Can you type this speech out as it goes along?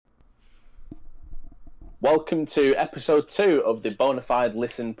Welcome to episode 2 of the Bonafide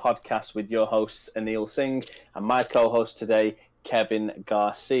Listen podcast with your hosts Anil Singh and my co-host today, Kevin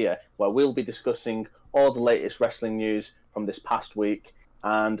Garcia, where we'll be discussing all the latest wrestling news from this past week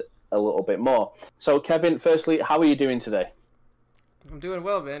and a little bit more. So, Kevin, firstly, how are you doing today? I'm doing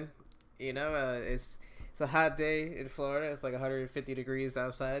well, man. It's a hot day in Florida. It's like 150 degrees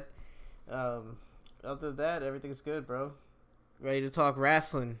outside. Other than that, everything's good, bro. Ready to talk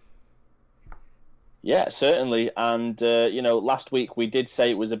wrestling. Yeah, certainly. And, last week we did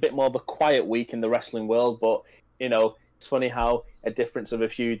say it was a bit more of a quiet week in the wrestling world, but, it's funny how a difference of a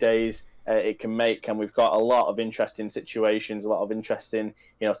few days it can make, and we've got a lot of interesting situations, a lot of interesting,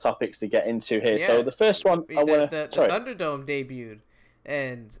 topics to get into here. Yeah. So the first one, the Thunderdome debuted,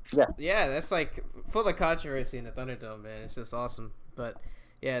 and that's like full of controversy in the Thunderdome, man. It's just awesome. But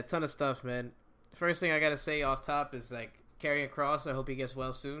yeah, a ton of stuff, man. First thing I gotta say off top is like Karrion Kross. I hope he gets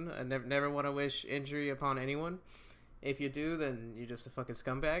well soon. I never want to wish injury upon anyone. If you do, then you're just a fucking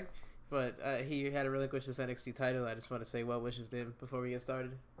scumbag. But he had to relinquish his NXT title. I just want to say well wishes to him before we get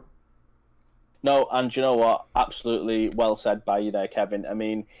started. No, and you know what? Absolutely well said by you there, Kevin. I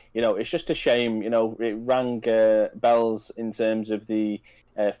mean, it's just a shame. It rang bells in terms of the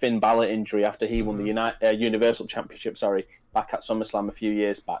Finn Balor injury after he won the Universal Championship, back at SummerSlam a few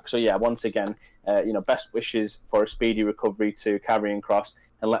years back. So yeah, once again, best wishes for a speedy recovery to Karrion Kross,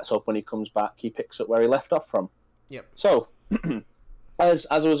 and let's hope when he comes back, he picks up where he left off from. Yep. So, as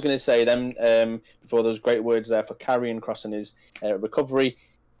I was going to say then, before those great words there for Karrion Kross and his recovery.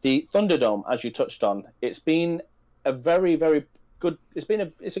 The Thunderdome, as you touched on, it's been a very, very good. It's been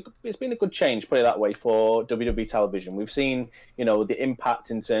a good change, put it that way, for WWE television. We've seen, the impact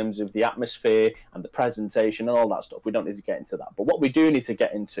in terms of the atmosphere and the presentation and all that stuff. We don't need to get into that, but what we do need to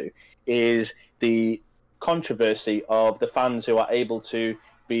get into is the controversy of the fans who are able to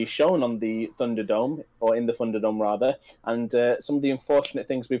be shown on the Thunderdome, or in the Thunderdome rather, and some of the unfortunate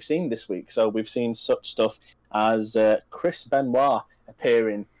things we've seen this week. So we've seen such stuff as Chris Benoit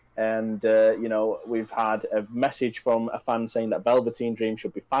appearing, and we've had a message from a fan saying that Velveteen Dream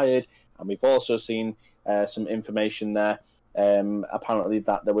should be fired, and we've also seen some information there, apparently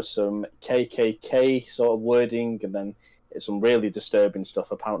that there was some KKK sort of wording, and then some really disturbing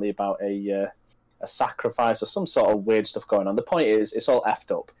stuff apparently about a sacrifice or some sort of weird stuff going on. The point is, it's all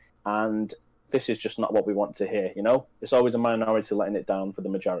effed up, and this is just not what we want to hear. It's always a minority letting it down for the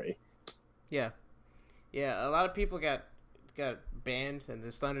majority. Yeah, a lot of people got banned, and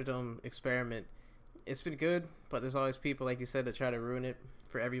this Thunderdome experiment, it's been good, but there's always people, like you said, that try to ruin it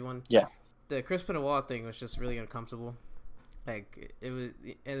for everyone. Yeah. The Chris Benoit thing was just really uncomfortable. Like, it was,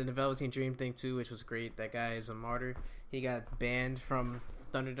 and then the Velveteen Dream thing too, which was great. That guy is a martyr. He got banned from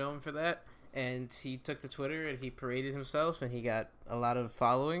Thunderdome for that, and he took to Twitter and he paraded himself, and he got a lot of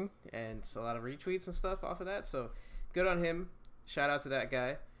following and a lot of retweets and stuff off of that. So good on him. Shout out to that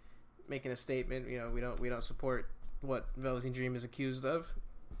guy making a statement. We don't support what Velveteen Dream is accused of.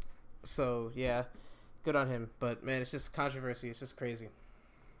 So yeah, good on him. But man, it's just controversy. It's just crazy.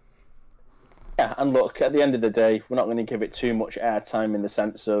 Yeah, and look, at the end of the day, we're not going to give it too much airtime in the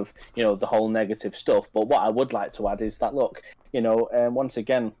sense of, the whole negative stuff. But what I would like to add is that, look, once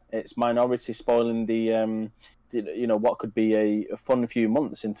again, it's minority spoiling the what could be a fun few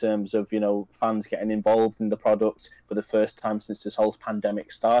months in terms of, fans getting involved in the product for the first time since this whole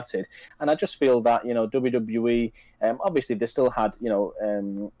pandemic started. And I just feel that, WWE, obviously they still had,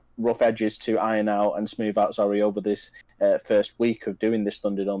 rough edges to iron out and smooth out, over this first week of doing this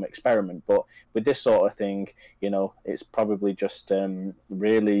Thunderdome experiment. But with this sort of thing, it's probably just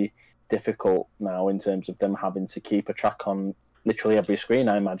really difficult now in terms of them having to keep a track on literally every screen,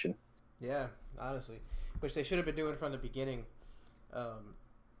 I imagine. Yeah, honestly. Which they should have been doing from the beginning.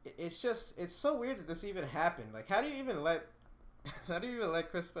 It's so weird that this even happened. Like, how do you even let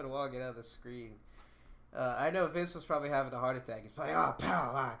Chris Benoit get out of the screen? I know Vince was probably having a heart attack. He's probably, oh,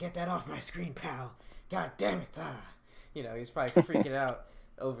 pal, get that off my screen, pal. God damn it. He's probably freaking out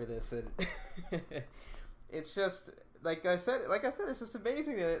over this. And it's just, like I said, it's just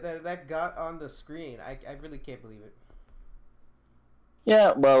amazing that got on the screen. I really can't believe it.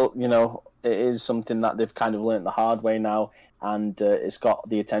 Yeah, well, it is something that they've kind of learnt the hard way now, and it's got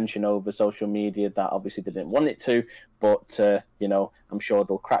the attention over social media that obviously they didn't want it to, but, I'm sure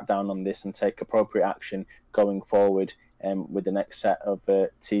they'll crack down on this and take appropriate action going forward with the next set of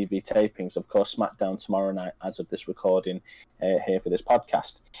TV tapings. Of course, SmackDown tomorrow night as of this recording here for this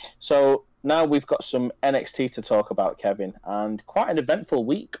podcast. So now we've got some NXT to talk about, Kevin, and quite an eventful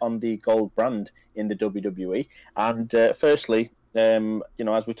week on the Gold brand in the WWE. And firstly,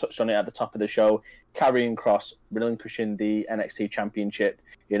 as we touched on it at the top of the show, Karrion Kross relinquishing the NXT Championship,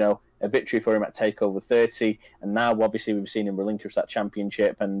 a victory for him at Takeover 30, and now obviously we've seen him relinquish that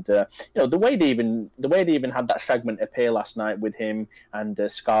championship. And the way they even had that segment appear last night with him and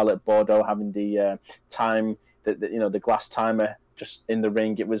Scarlett Bordeaux having the time, the glass timer just in the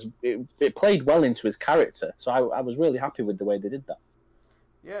ring, it played well into his character. So I was really happy with the way they did that.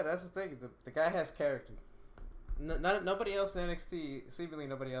 Yeah, that's the thing. The guy has character. Nobody else in NXT, seemingly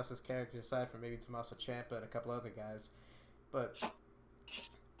nobody else has character aside from maybe Tommaso Ciampa and a couple other guys. But,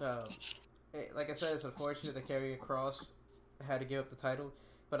 like I said, it's unfortunate that Karrion Kross had to give up the title.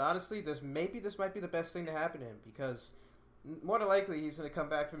 But honestly, this might be the best thing to happen to him, because more than likely he's going to come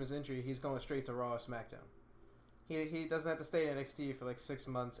back from his injury. He's going straight to Raw or SmackDown. He doesn't have to stay in NXT for like 6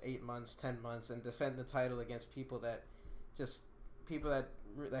 months, 8 months, 10 months and defend the title against people that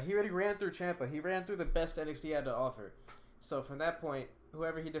he already ran through Ciampa. He ran through the best NXT had to offer. So from that point,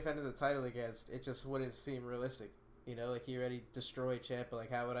 whoever he defended the title against, it just wouldn't seem realistic. Like he already destroyed Ciampa. Like,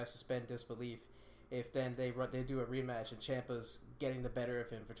 how would I suspend disbelief if then they do a rematch and Ciampa's getting the better of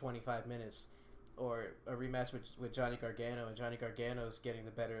him for 25 minutes, or a rematch with Johnny Gargano and Johnny Gargano's getting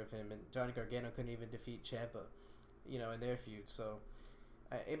the better of him and Johnny Gargano couldn't even defeat Ciampa, in their feud. So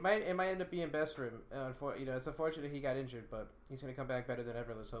it might end up being best for him. It's unfortunate he got injured, but he's going to come back better than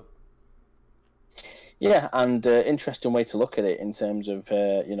ever. Let's hope. Yeah, and interesting way to look at it in terms of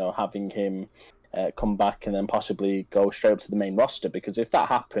having him come back and then possibly go straight up to the main roster, because if that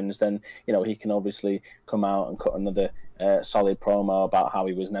happens, then he can obviously come out and cut another solid promo about how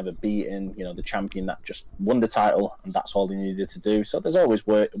he was never beaten, the champion that just won the title, and that's all he needed to do. So there's always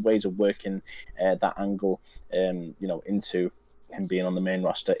ways of working that angle, into him being on the main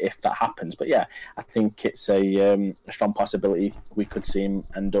roster if that happens. But yeah, I think it's a strong possibility we could see him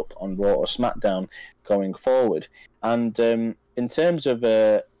end up on Raw or SmackDown going forward. And in terms of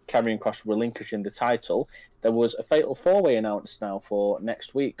Karrion Kross relinquishing the title, there was a Fatal 4-Way announced now for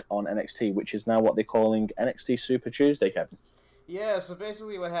next week on NXT, which is now what they're calling NXT Super Tuesday, Kevin. Yeah, so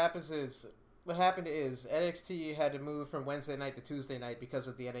basically what happened is NXT had to move from Wednesday night to Tuesday night because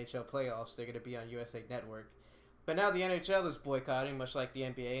of the NHL playoffs. They're going to be on USA Network. But now the NHL is boycotting, much like the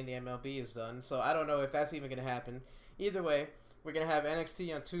NBA and the MLB has done. So I don't know if that's even going to happen. Either way, we're going to have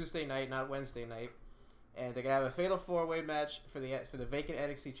NXT on Tuesday night, not Wednesday night. And they're going to have a Fatal 4-Way match for the vacant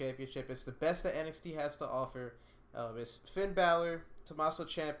NXT Championship. It's the best that NXT has to offer. It's Finn Balor, Tommaso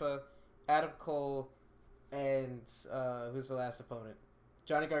Ciampa, Adam Cole, and who's the last opponent?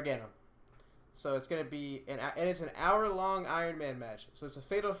 Johnny Gargano. So it's going to be it's an hour-long Iron Man match. So it's a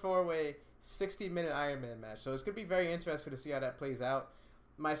Fatal 4-Way 60-minute Iron Man match. So it's going to be very interesting to see how that plays out.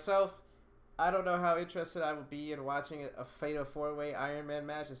 Myself, I don't know how interested I will be in watching a Fatal 4-Way Iron Man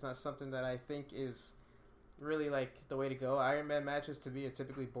match. It's not something that I think is really like the way to go. Iron Man matches to me are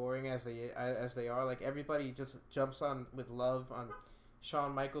typically boring as they are. Like, everybody just jumps on with love on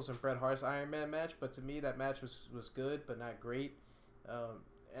Shawn Michaels and Bret Hart's Iron Man match, but to me that match was good but not great.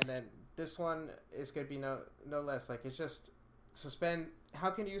 And then this one is going to be no less. Like, it's just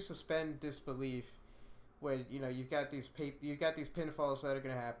how can you suspend disbelief when you've got these pinfalls that are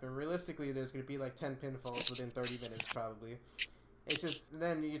going to happen? Realistically, there's going to be like 10 pinfalls within 30 minutes probably. It's just,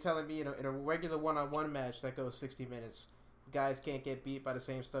 then you're telling me in a regular one-on-one match that goes 60 minutes, guys can't get beat by the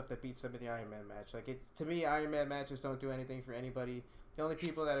same stuff that beats them in the Iron Man match. Like, to me, Iron Man matches don't do anything for anybody. The only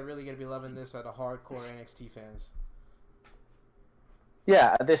people that are really going to be loving this are the hardcore NXT fans.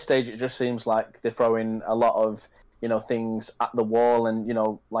 Yeah, at this stage, it just seems like they're throwing a lot of things at the wall,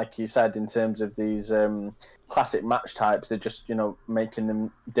 and like you said, in terms of these classic match types, they're just making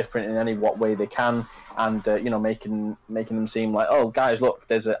them different in any what way they can, and making them seem like, oh guys, look,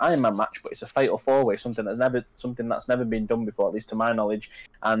 there's an Iron Man match, but it's a Fatal 4-Way, something that's never been done before, at least to my knowledge,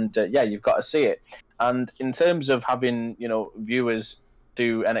 and yeah, you've got to see it. And in terms of having viewers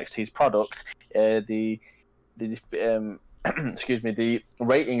do NXT's products, the excuse me, the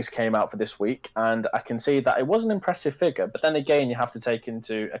ratings came out for this week, and I can see that it was an impressive figure. But then again, you have to take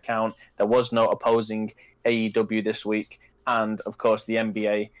into account there was no opposing AEW this week, and of course the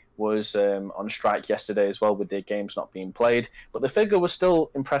NBA was on strike yesterday as well, with their games not being played. But the figure was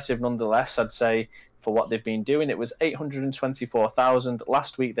still impressive nonetheless, I'd say, for what they've been doing. It was 824,000.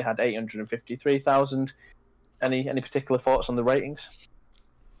 Last week they had 853,000. Any particular thoughts on the ratings?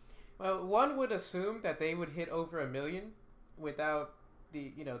 Well, one would assume that they would hit over 1 million without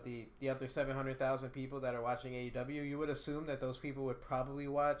the other 700,000 people that are watching AEW. You would assume that those people would probably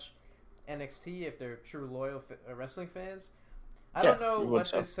watch NXT if they're true loyal wrestling fans. I don't know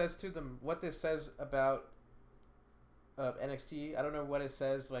what this says to them. What this says about NXT. I don't know what it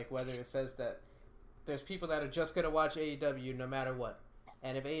says. Like, whether it says that there's people that are just gonna watch AEW no matter what,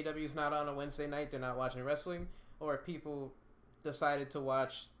 and if AEW is not on a Wednesday night, they're not watching wrestling, or if people decided to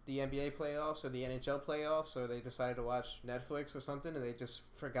watch the NBA playoffs or the NHL playoffs, or they decided to watch Netflix or something, and they just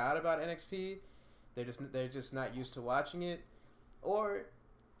forgot about NXT. They're just not used to watching it, or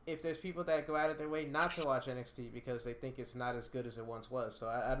if there's people that go out of their way not to watch NXT because they think it's not as good as it once was. So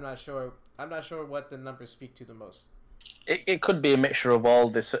I'm not sure. I'm not sure what the numbers speak to the most. It could be a mixture of all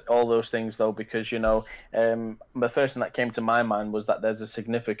those things though, because the first thing that came to my mind was that there's a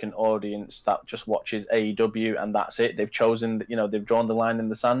significant audience that just watches AEW and that's it. They've chosen, they've drawn the line in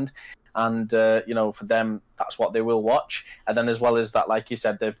the sand, and for them that's what they will watch. And then as well as that, like you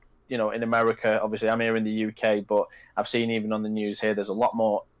said, they've in America, obviously I'm here in the UK, but I've seen even on the news here there's a lot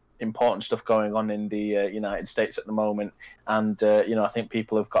more important stuff going on in the United States at the moment, and I think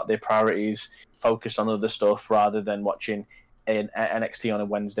people have got their priorities focused on other stuff rather than watching an NXT on a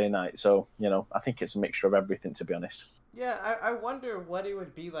Wednesday night. So I think it's a mixture of everything, to be honest. Yeah, I wonder what it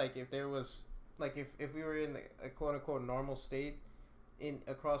would be like if there was if we were in a quote unquote normal state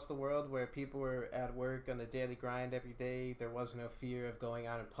across the world where people were at work on the daily grind every day. There was no fear of going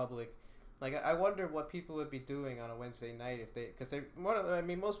out in public. Like, I wonder what people would be doing on a Wednesday night because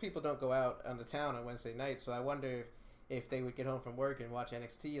most people don't go out on the town on Wednesday night. So I wonder if they would get home from work and watch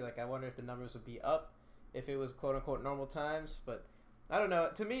NXT. Like, I wonder if the numbers would be up if it was quote unquote normal times. But I don't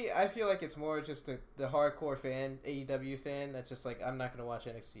know. To me, I feel like it's more just the hardcore fan, AEW fan, that's just like, I'm not going to watch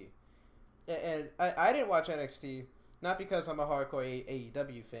NXT. And I didn't watch NXT not because I'm a hardcore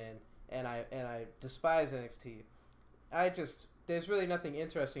AEW fan and I despise NXT. There's really nothing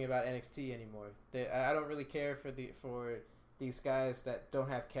interesting about NXT anymore. I don't really care for these guys that don't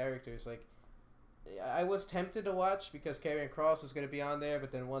have characters. Like, I was tempted to watch because Karrion Kross was going to be on there,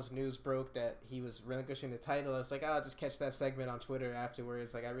 but then once news broke that he was relinquishing the title, I was like, I'll just catch that segment on Twitter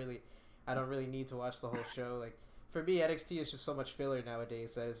afterwards. Like, I don't really need to watch the whole show. Like, for me, NXT is just so much filler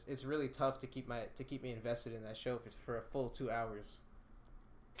nowadays that it's really tough to keep me invested in that show for a full 2 hours.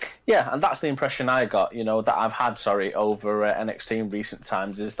 Yeah, and that's the impression I got, that I've had, over NXT in recent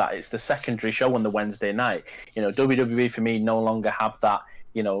times, is that it's the secondary show on the Wednesday night. WWE for me no longer have that,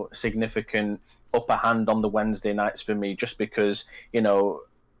 significant upper hand on the Wednesday nights for me, just because,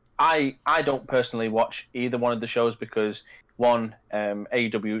 I don't personally watch either one of the shows because, one,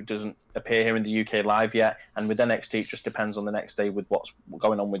 AEW doesn't appear here in the UK live yet, and with NXT it just depends on the next day with what's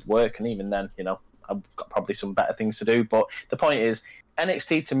going on with work, and even then, I've got probably some better things to do. But the point is,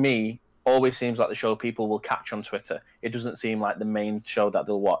 NXT to me always seems like the show people will catch on Twitter. It doesn't seem like the main show that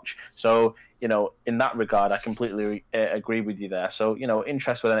they'll watch. So, in that regard, I completely agree with you there. So,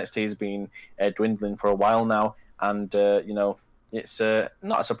 interest with NXT has been dwindling for a while now. And, it's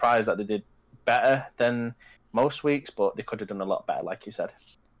not a surprise that they did better than most weeks, but they could have done a lot better, like you said.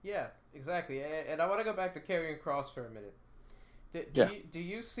 Yeah, exactly. And I want to go back to Karrion Kross for a minute. Do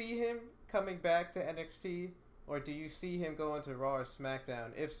you see him coming back to NXT? Or do you see him going to Raw or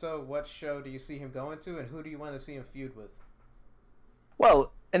SmackDown? If so, what show do you see him going to, and who do you want to see him feud with?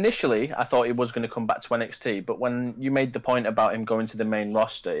 Well, initially, I thought he was going to come back to NXT, but when you made the point about him going to the main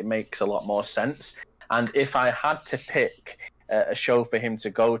roster, it makes a lot more sense. And if I had to pick a show for him to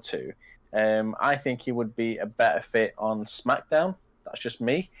go to, I think he would be a better fit on SmackDown. That's just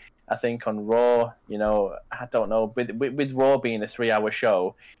me. I think on Raw, I don't know. With Raw being a 3-hour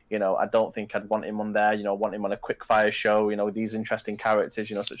show, I don't think I'd want him on there. Want him on a quick fire show. These interesting characters,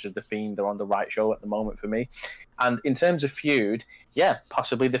 such as The Fiend, they're on the right show at the moment for me. And in terms of feud, yeah,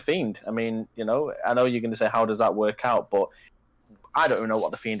 possibly The Fiend. I mean, I know you're going to say, how does that work out? But I don't even know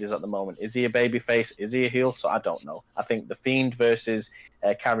what The Fiend is at the moment. Is he a babyface? Is he a heel? So I don't know. I think The Fiend versus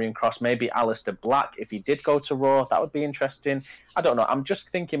Karrion Kross, maybe Aleister Black. If he did go to Raw, that would be interesting. I don't know. I'm just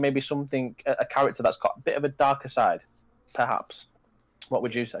thinking maybe a character that's got a bit of a darker side, perhaps. What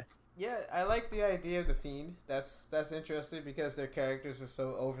would you say? Yeah, I like the idea of The Fiend. That's interesting because their characters are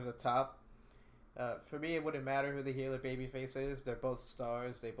so over the top. For me, it wouldn't matter who the heel or babyface is. They're both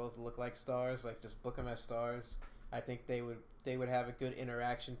stars. They both look like stars. Like, just book them as stars. I think they would have a good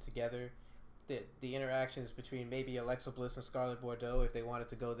interaction together. The interactions between maybe Alexa Bliss and Scarlett Bordeaux, if they wanted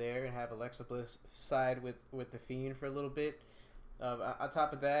to go there and have Alexa Bliss side with The Fiend for a little bit. On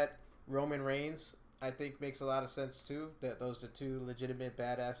top of that, Roman Reigns, I think, makes a lot of sense too. That those are two legitimate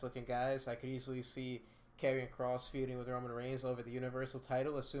badass looking guys. I could easily see Karrion Kross feuding with Roman Reigns over the Universal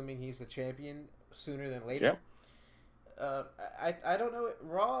title, assuming he's the champion sooner than later. Yep. I don't know.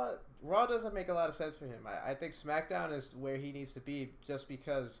 Raw doesn't make a lot of sense for him. I think SmackDown is where he needs to be, just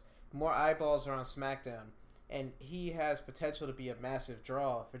because more eyeballs are on SmackDown, and he has potential to be a massive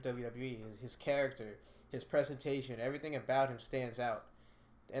draw for WWE. His character, his presentation, everything about him stands out.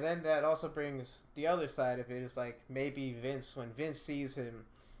 And then that also brings the other side of it, is like maybe Vince, when Vince sees him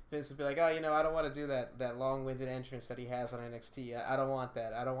Vince would be like, oh, I don't want to do that long-winded entrance that he has on NXT. I don't want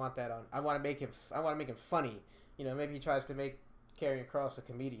that. I don't want that on. I want to make him funny. Maybe he tries to make Karrion Kross a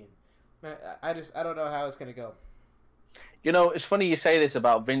comedian. I don't know how it's gonna go. It's funny you say this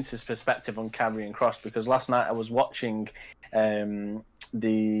about Vince's perspective on Karrion Kross, because last night I was watching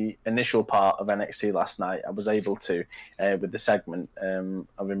the initial part of NXT last night. I was able to with the segment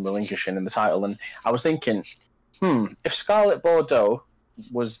of him relinquishing in the title, and I was thinking, if Scarlett Bordeaux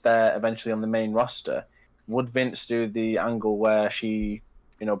was there eventually on the main roster, would Vince do the angle where she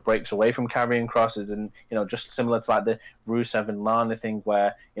breaks away from Karrion Kross, and just similar to like the Rusev and Lana thing,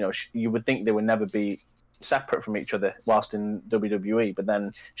 where you would think they would never be separate from each other whilst in WWE, but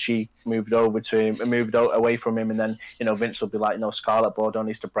then she moved over to him and moved away from him, and then Vince would be like, Scarlett Bordeaux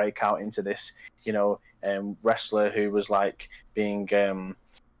needs to break out into this wrestler who was like being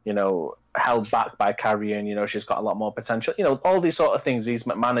held back by Karrion. She's got a lot more potential, all these sort of things, these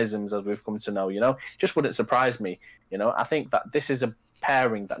McMahonisms, as we've come to know, just wouldn't surprise me. I think that this is a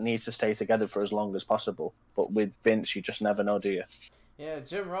pairing that needs to stay together for as long as possible, but with Vince you just never know, do you? Yeah,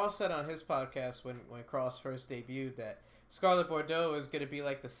 Jim Ross said on his podcast when Kross first debuted that Scarlett Bordeaux is going to be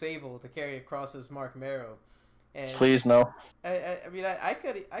like the Sable to Karrion Kross's Mark Marrow. And please no. I mean, I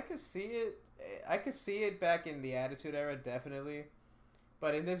could see it. I could see it back in the Attitude Era, definitely.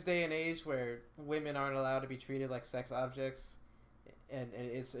 But in this day and age where women aren't allowed to be treated like sex objects, and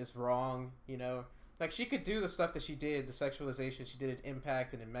it's wrong, like she could do the stuff that she did, the sexualization she did at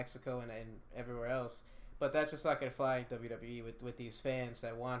Impact and in Mexico and everywhere else. But that's just not going to fly in WWE with these fans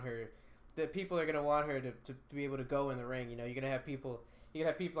that want her. That people are going to want her to be able to go in the ring. You're going to have people. You can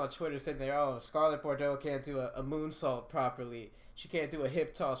have people on Twitter sitting there, oh, Scarlett Bordeaux can't do a moonsault properly. She can't do a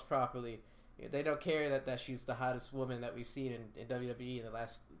hip toss properly. They don't care that she's the hottest woman that we've seen in WWE in the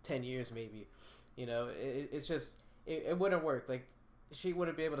last 10 years, maybe. It's just it wouldn't work. Like she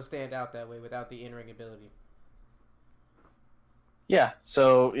wouldn't be able to stand out that way without the in-ring ability. Yeah,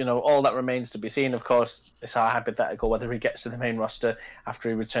 so, all that remains to be seen. Of course, it's our hypothetical whether he gets to the main roster after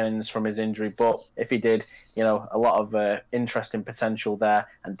he returns from his injury. But if he did, a lot of interesting potential there,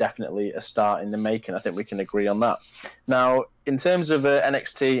 and definitely a start in the making. I think we can agree on that. Now, in terms of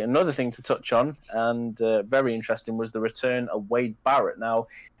NXT, another thing to touch on, and very interesting, was the return of Wade Barrett. Now,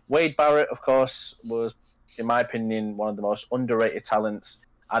 Wade Barrett, of course, was, in my opinion, one of the most underrated talents.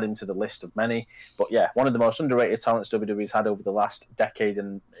 Add him to the list of many, but yeah, one of the most underrated talents WWE's had over the last decade,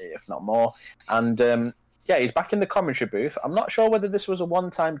 and if not more. And he's back in the commentary booth. I'm not sure whether this was a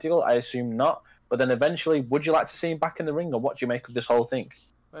one-time deal. I assume not. But then eventually, would you like to see him back in the ring, or what do you make of this whole thing?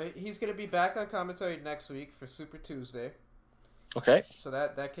 He's going to be back on commentary next week for Super Tuesday. Okay. So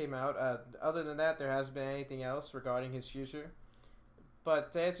that came out. Other than that, there hasn't been anything else regarding his future.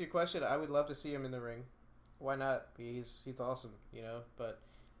 But to answer your question, I would love to see him in the ring. Why not? He's awesome, but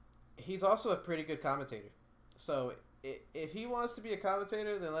he's also a pretty good commentator. So if he wants to be a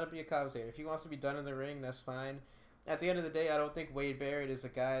commentator, then let him be a commentator. If he wants to be done in the ring, that's fine. At the end of the day, I don't think Wade Barrett is a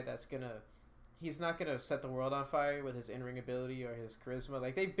guy that's he's not going to set the world on fire with his in-ring ability or his charisma.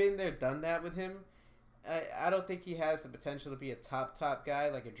 Like, they've been there, done that with him. I don't think he has the potential to be a top guy,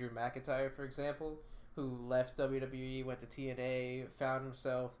 like a Drew McIntyre, for example, who left WWE, went to TNA, found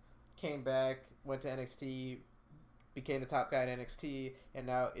himself, came back, went to NXT, became the top guy in NXT, and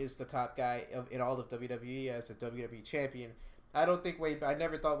now is the top guy in all of WWE as a WWE champion. I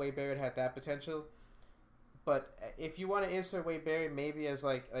never thought Wade Barrett had that potential. But if you want to insert Wade Barrett maybe as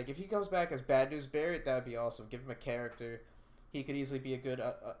like if he comes back as Bad News Barrett, that would be awesome. Give him a character. He could easily be a good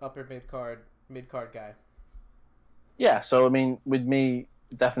upper mid card guy. Yeah, so I mean, with me,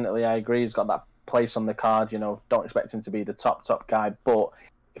 definitely I agree. He's got that place on the card. Don't expect him to be the top guy, but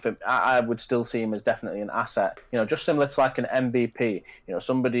I would still see him as definitely an asset, just similar to like an MVP,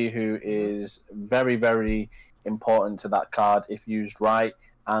 somebody who is very, very important to that card if used right,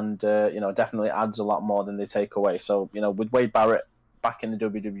 and definitely adds a lot more than they take away. So with Wade Barrett back in the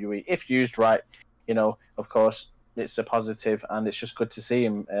WWE, if used right, of course it's a positive, and it's just good to see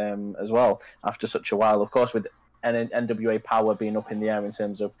him as well after such a while. Of course, with NWA Power being up in the air in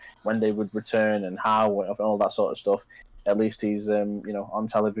terms of when they would return and how and all that sort of stuff. At least he's, on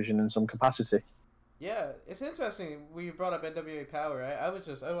television in some capacity. Yeah, it's interesting. We brought up NWA Power. I want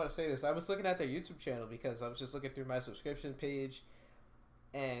to say this. I was looking at their YouTube channel because I was just looking through my subscription page,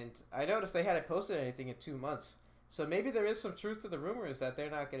 and I noticed they hadn't posted anything in 2 months. So maybe there is some truth to the rumors that they're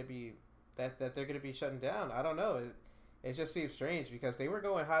not going to be that they're going to be shutting down. I don't know. It just seems strange because they were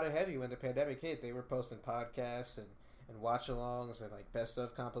going hot and heavy when the pandemic hit. They were posting podcasts and watch-alongs and like best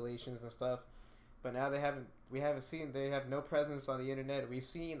of compilations and stuff. But now they have no presence on the internet. We've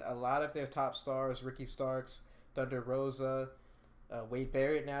seen a lot of their top stars, Ricky Starks, Thunder Rosa, Wade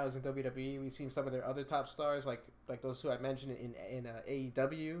Barrett now is in WWE. We've seen some of their other top stars, like those who I mentioned in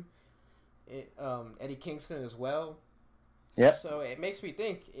AEW. Eddie Kingston as well. Yeah. So it makes me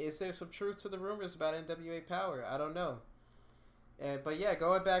think: is there some truth to the rumors about NWA Power? I don't know. But yeah,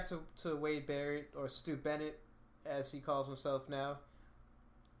 going back to Wade Barrett, or Stu Bennett, as he calls himself now.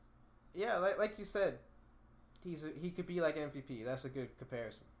 Yeah, like you said, he could be like MVP. That's a good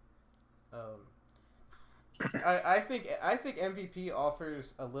comparison. I think MVP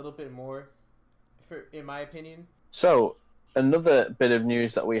offers a little bit more, in my opinion. So another bit of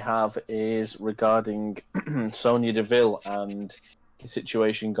news that we have is regarding Sonya Deville and the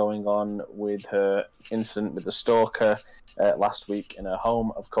situation going on with her incident with the stalker last week in her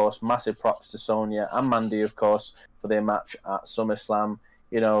home. Of course, massive props to Sonya and Mandy, of course, for their match at SummerSlam.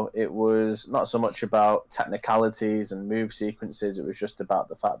 You know, it was not so much about technicalities and move sequences. It was just about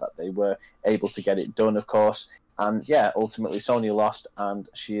the fact that they were able to get it done, of course. And yeah, ultimately Sonya lost, and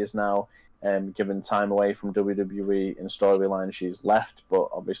she is now given time away from WWE in storyline. She's left, but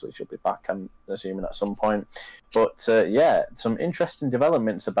obviously she'll be back, I'm assuming, at some point. But yeah, some interesting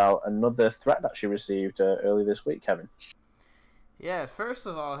developments about another threat that she received early this week, Kevin. Yeah, first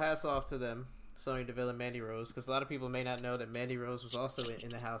of all, hats off to them, Sonya Deville and Mandy Rose, because a lot of people may not know that Mandy Rose was also in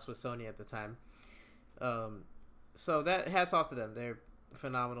the house with Sonya at the time. So that hats off to them. They're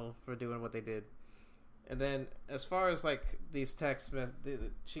phenomenal for doing what they did. And then as far as like these texts,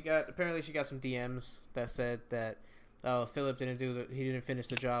 she got some DMs that said that, oh, Philip he didn't finish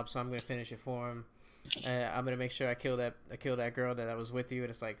the job, so I'm gonna finish it for him. I'm gonna make sure I kill that girl that was with you. And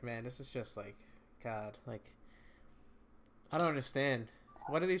it's like, man, this is just like, God, like, I don't understand.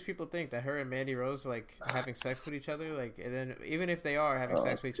 What do these people think, that her and Mandy Rose like having sex with each other? Like, and then even if they are having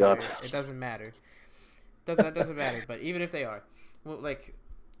sex with each other, it doesn't matter. That doesn't matter. But even if they are, well, like,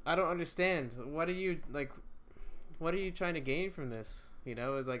 I don't understand. What are you trying to gain from this? You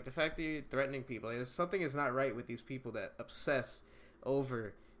know, it's like the fact that you're threatening people. Like, something is not right with these people that obsess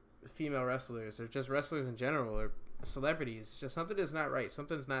over female wrestlers, or just wrestlers in general, or celebrities. It's just something is not right.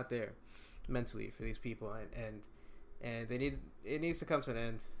 Something's not there mentally for these people, and it needs to come to an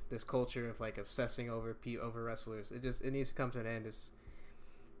end. This culture of like obsessing over wrestlers. It needs to come to an end.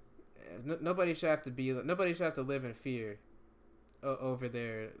 Nobody should have to live in fear over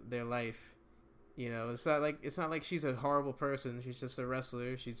their life. You know, it's not like she's a horrible person. She's just a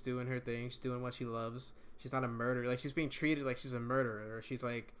wrestler. She's doing her thing. She's doing what she loves. She's not a murderer. Like, she's being treated like she's a murderer, or she's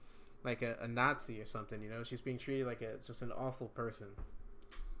like a Nazi or something. You know, she's being treated like just an awful person.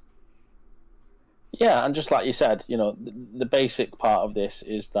 Yeah, and just like you said, you know, the basic part of this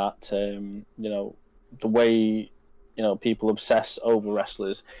is that you know, the way, you know, people obsess over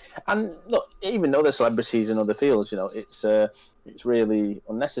wrestlers, and look, even other celebrities in other fields, you know, it's really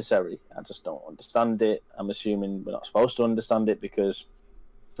unnecessary. I just don't understand it. I'm assuming we're not supposed to understand it, because,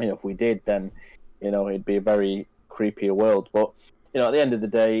 you know, if we did, then, you know, it'd be a very creepier world. But, you know, at the end of the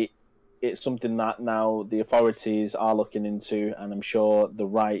day, it's something that now the authorities are looking into, and I'm sure the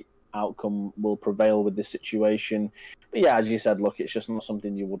right outcome will prevail with this situation. But yeah, as you said, look, it's just not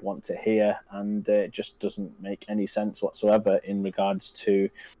something you would want to hear, and it just doesn't make any sense whatsoever in regards to,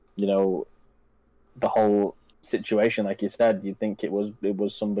 you know, the whole situation. Like you said, you'd think it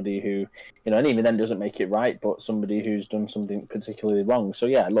was somebody who, you know, and even then doesn't make it right, but somebody who's done something particularly wrong. So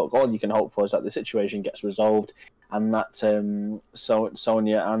yeah, look, all you can hope for is that the situation gets resolved, and that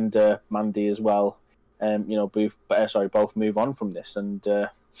Sonya and Mandy as well, you know, both move on from this. And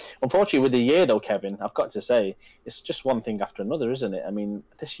unfortunately, with the year though, Kevin, I've got to say, it's just one thing after another, isn't it? I mean,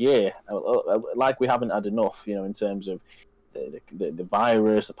 this year, like, we haven't had enough, you know, in terms of the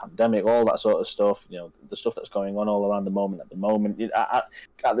virus, the pandemic, all that sort of stuff. You know, the stuff that's going on all around the moment.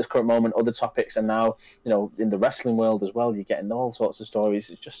 At this current moment, other topics, and now, you know, in the wrestling world as well, you're getting all sorts of stories.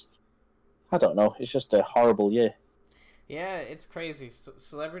 It's just, I don't know. It's just a horrible year. Yeah, it's crazy.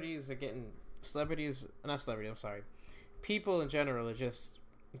 People in general are just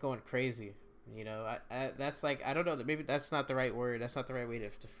going crazy. You know, that's like, I don't know, maybe that's not the right word. That's not the right way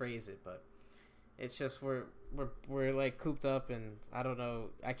to phrase it, but it's just we're like cooped up, and I don't know.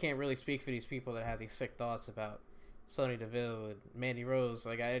 I can't really speak for these people that have these sick thoughts about Sonya Deville and Mandy Rose.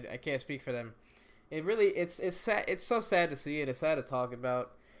 Like, I can't speak for them. It's sad. It's so sad to see it. It's sad to talk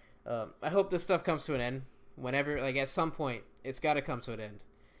about. I hope this stuff comes to an end. Whenever, like, at some point, it's got to come to an end.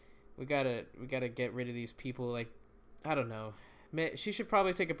 We gotta get rid of these people. Like, I don't know. Man, she should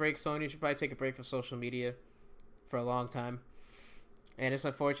probably take a break. Sonya should probably take a break from social media for a long time. And it's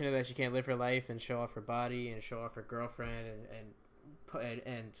unfortunate that she can't live her life and show off her body and show off her girlfriend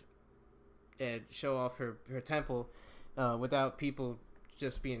and show off her temple without people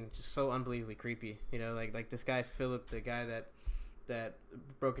just being just so unbelievably creepy. You know, like this guy Philip, the guy that that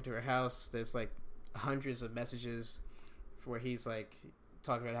broke into her house. There's like hundreds of messages where he's like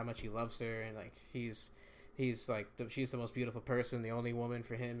talking about how much he loves her, and like he's like she's the most beautiful person, the only woman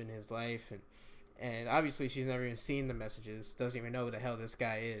for him in his life, and obviously she's never even seen the messages, doesn't even know who the hell this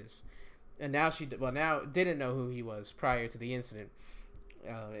guy is, and now now didn't know who he was prior to the incident.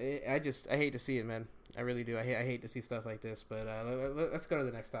 I hate to see it, man. I really do. I hate to see stuff like this. But let's go to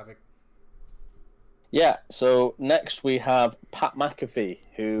the next topic. Yeah, so next we have Pat McAfee,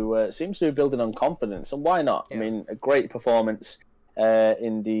 who seems to be building on confidence, and why not? Yeah. I mean, a great performance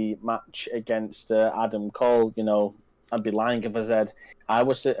in the match against Adam Cole. You know, I'd be lying if I said I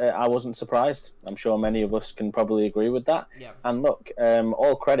wasn't surprised. I'm sure many of us can probably agree with that. Yeah. And look,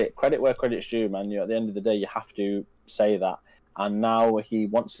 all credit where credit's due, man. You know, at the end of the day, you have to say that. And now he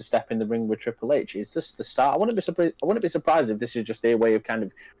wants to step in the ring with Triple H. It's just the start. I wouldn't be surprised if this is just their way of kind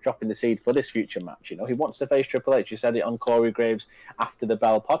of dropping the seed for this future match. You know, he wants to face Triple H. He said it on Corey Graves after the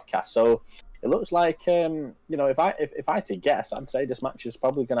Bell podcast. So it looks like, you know, if I had to guess, I'd say this match is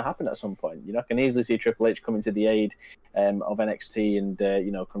probably going to happen at some point. You know, I can easily see Triple H coming to the aid of NXT and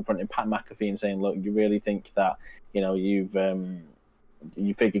you know, confronting Pat McAfee and saying, "Look, you really think that, you know, you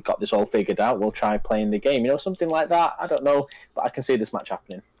got this all figured out? We'll try playing the game." You know, something like that. I don't know, but I can see this match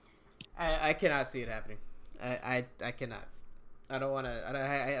happening. I cannot see it happening. I cannot. I don't want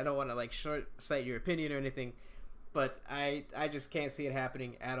to like short sight your opinion or anything, but I just can't see it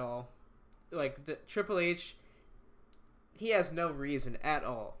happening at all. Like Triple H, he has no reason at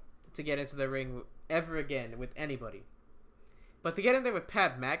all to get into the ring ever again with anybody. But to get in there with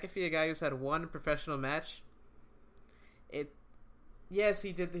Pat McAfee, a guy who's had one professional match, yes,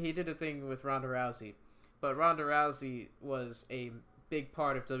 he did a thing with Ronda Rousey, but Ronda Rousey was a big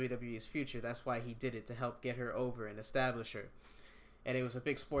part of WWE's future. That's why he did it, to help get her over and establish her. And it was a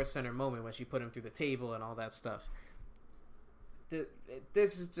big SportsCenter moment when she put him through the table and all that stuff.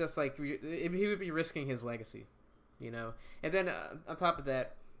 This is just like, he would be risking his legacy, you know? And then on top of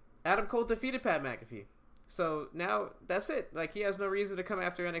that, Adam Cole defeated Pat McAfee. So now that's it. Like, he has no reason to come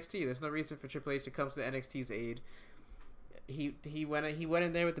after NXT. There's no reason for Triple H to come to the NXT's aid. He went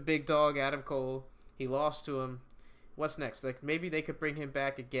in there with the big dog, Adam Cole. He lost to him. What's next? Like, maybe they could bring him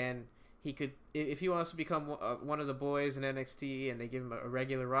back again. He could, if he wants to become one of the boys in NXT and they give him a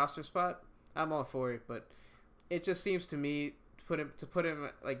regular roster spot, I'm all for it. But it just seems to me to put him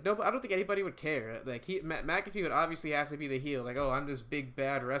like, no, I don't think anybody would care. Like, McAfee would obviously have to be the heel. Like, oh, I'm this big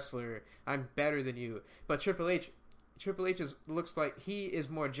bad wrestler. I'm better than you. But Triple H looks like he is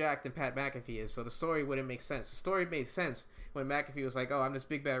more jacked than Pat McAfee is, so the story wouldn't make sense. The story made sense when McAfee was like, "Oh, I'm this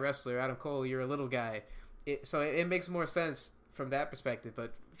big bad wrestler. Adam Cole, you're a little guy." So it makes more sense from that perspective.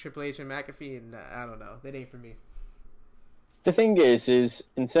 But Triple H and McAfee, and I don't know, that ain't for me. The thing is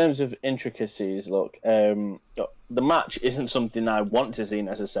in terms of intricacies, look, the match isn't something I want to see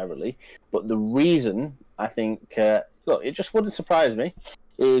necessarily, but the reason I think, look, it just wouldn't surprise me,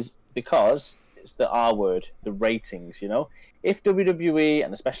 is because it's the R word, the ratings, you know? If WWE,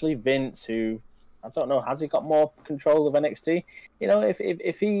 and especially Vince, who, I don't know, has he got more control of NXT? You know,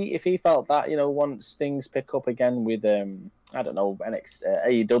 if he felt that, you know, once things pick up again with, I don't know,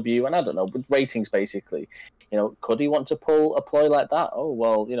 AEW, and I don't know, with ratings basically, you know, could he want to pull a ploy like that? Oh,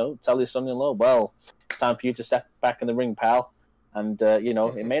 well, you know, tell his son-in-law, well, it's time for you to step back in the ring, pal. And, you know,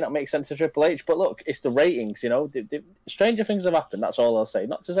 it may not make sense to Triple H, but look, it's the ratings, you know. Stranger things have happened, that's all I'll say.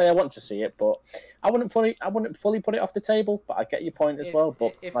 Not to say I want to see it, but I wouldn't fully put it off the table, but I get your point as well.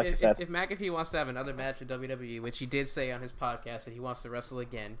 But like I said, if McAfee wants to have another match with WWE, which he did say on his podcast that he wants to wrestle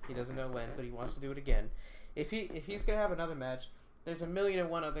again, he doesn't know when, but he wants to do it again. If he's going to have another match, there's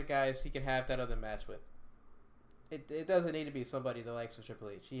 1,000,001 other guys he can have that other match with. It doesn't need to be somebody that likes with Triple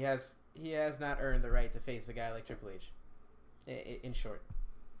H. He has not earned the right to face a guy like Triple H. In short,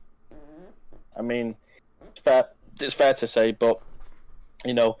 I mean, it's fair to say, but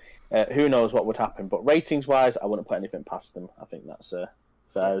you know, who knows what would happen? But ratings-wise, I wouldn't put anything past them. I think that's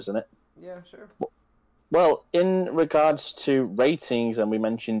fair, isn't it? Yeah, sure. Well, in regards to ratings, and we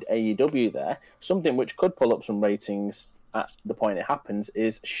mentioned AEW there, something which could pull up some ratings at the point it happens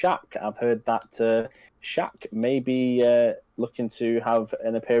is Shaq. I've heard that Shaq may be looking to have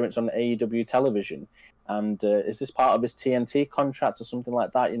an appearance on AEW television. And is this part of his TNT contract or something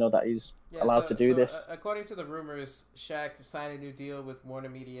like that? You know, that he's allowed to do this? According to the rumors, Shaq signed a new deal with Warner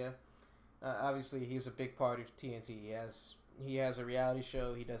Media. Obviously, he's a big part of TNT. He has a reality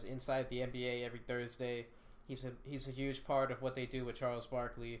show. He does Inside the NBA every Thursday. He's a huge part of what they do with Charles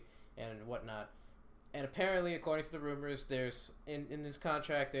Barkley and whatnot. And apparently, according to the rumors, there's in this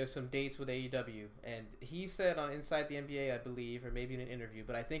contract, there's some dates with AEW. And he said on Inside the NBA, I believe, or maybe in an interview,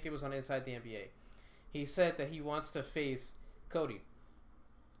 but I think it was on Inside the NBA. He said that he wants to face Cody.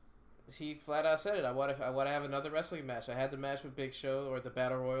 He flat out said it. I want to have another wrestling match. I had the match with Big Show, or the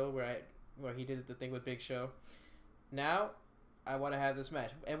Battle Royal where he did the thing with Big Show. Now I want to have this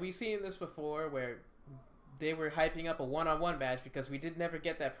match, and we've seen this before where they were hyping up a one-on-one match because we did never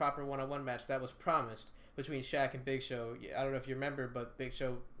get that proper one-on-one match that was promised between Shaq and Big Show. I don't know if you remember, but Big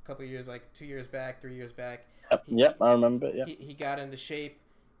Show a couple of years, like 2 years back, 3 years back. Yep, I remember. Yeah, he got into shape.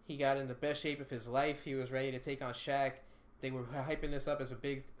 He got in the best shape of his life. He was ready to take on Shaq. They were hyping this up as a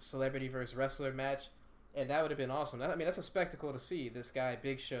big celebrity versus wrestler match, and that would have been awesome. I mean, that's a spectacle to see. This guy,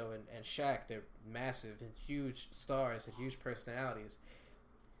 Big Show, and Shaq, they're massive and huge stars and huge personalities.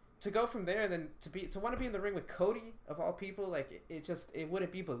 To go from there, and then to want to be in the ring with Cody, of all people, like, it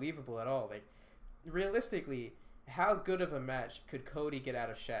wouldn't be believable at all. Like, realistically, how good of a match could Cody get out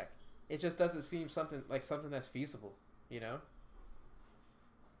of Shaq? It just doesn't seem something that's feasible, you know?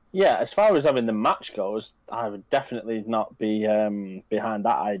 Yeah, as far as having the match goes, I would definitely not be behind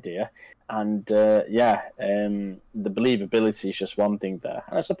that idea. And the believability is just one thing there.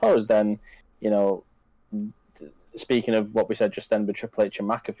 And I suppose then, speaking of what we said just then with Triple H and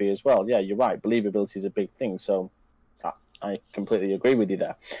McAfee as well, yeah, you're right. Believability is a big thing. So I completely agree with you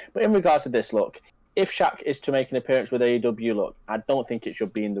there. But in regards to this, look, if Shaq is to make an appearance with AEW, look, I don't think it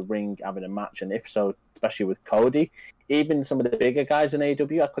should be in the ring having a match. And if so, especially with Cody, even some of the bigger guys in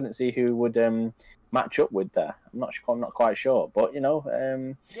AEW, I couldn't see who would match up with there. I'm not quite sure, but it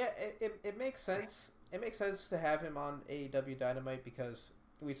makes sense. It makes sense to have him on AEW Dynamite because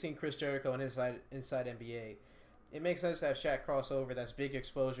we've seen Chris Jericho on Inside NBA. It makes sense to have Shaq crossover. That's big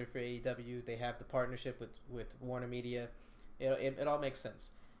exposure for AEW. They have the partnership with Warner Media. It all makes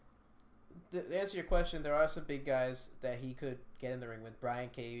sense. To answer your question, there are some big guys that he could get in the ring with. Brian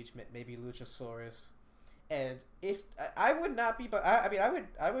Cage, maybe Luchasaurus. And if I would not be, but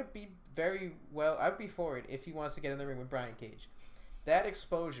I would be very well. I would be for it if he wants to get in the ring with Brian Cage. That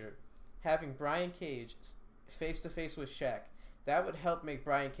exposure, having Brian Cage face to face with Shaq, that would help make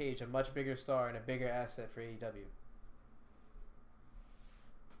Brian Cage a much bigger star and a bigger asset for AEW.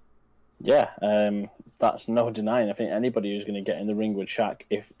 Yeah, that's no denying. I think anybody who's going to get in the ring with Shaq,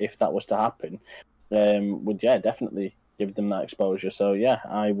 if that was to happen, would definitely give them that exposure. So yeah,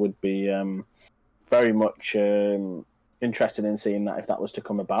 I would be very much interested in seeing that if that was to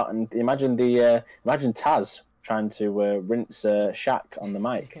come about. And imagine Taz trying to rinse Shaq on the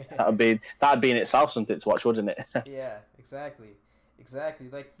mic. that'd be in itself something to watch, wouldn't it? Yeah, exactly.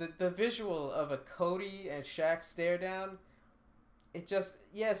 Like the visual of a Cody and Shaq stare down. It just,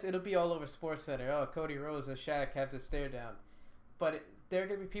 yes, it'll be all over SportsCenter. Oh, Cody Rhodes and Shaq have to stare down, but there are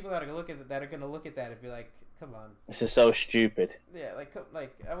gonna be people that are gonna look at that and be like, "Come on, this is so stupid." Yeah,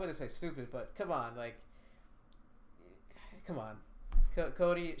 like I wouldn't say stupid, but come on, come on,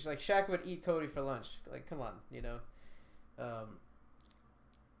 Cody, like Shaq would eat Cody for lunch. Like, come on,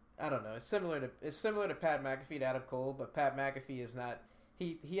 I don't know. It's similar to Pat McAfee to Adam Cole, but Pat McAfee is not.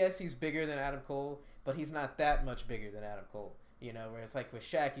 He's bigger than Adam Cole, but he's not that much bigger than Adam Cole. Where it's like with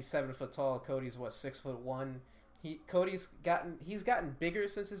Shaq, he's 7 foot tall. Cody's 6'1". Cody's gotten bigger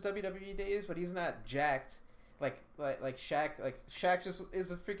since his WWE days, but he's not jacked like Shaq. Like Shaq just is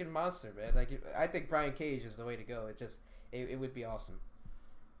a freaking monster, man. Like, I think Brian Cage is the way to go. It would be awesome.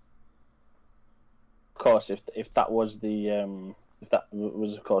 Of course, if that was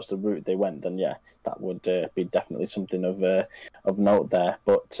of course the route they went, then yeah, that would be definitely something of note there.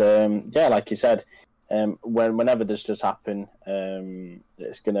 But like you said. Whenever this does happen,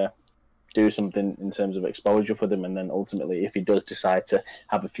 it's going to do something in terms of exposure for them. And then ultimately, if he does decide to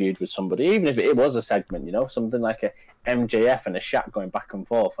have a feud with somebody, even if it was a segment, something like a MJF and a Shaq going back and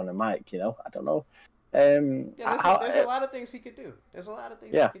forth on a mic, I don't know. There's a lot of things he could do. He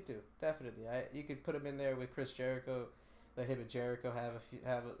could do. Definitely. You could put him in there with Chris Jericho, let him and Jericho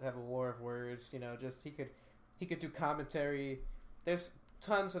have a war of words. Just he could do commentary. There's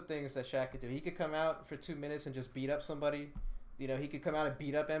tons of things that Shaq could do. He could come out for 2 minutes and just beat up somebody. He could come out and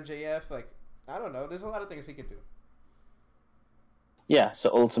beat up MJF. Like, I don't know. There's a lot of things he could do. Yeah, so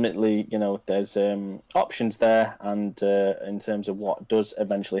ultimately, there's options there, and in terms of what does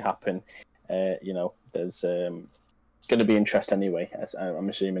eventually happen, there's going to be interest anyway. As I'm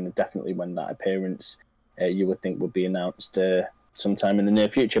assuming definitely when that appearance you would think would be announced sometime in the near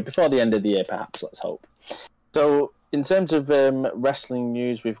future, before the end of the year, perhaps. Let's hope. So, in terms of wrestling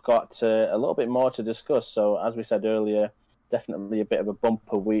news, we've got a little bit more to discuss. So, as we said earlier, definitely a bit of a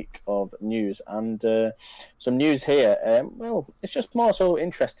bumper week of news. And some news here, it's just more so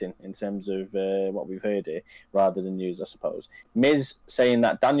interesting in terms of what we've heard here, rather than news, I suppose. Miz saying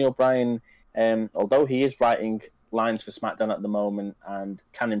that Daniel Bryan, although he is writing lines for SmackDown at the moment and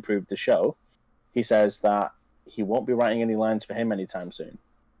can improve the show, he says that he won't be writing any lines for him anytime soon.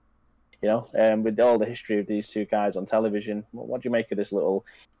 You know, with all the history of these two guys on television, what do you make of this little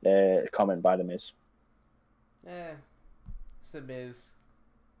comment by The Miz? It's The Miz.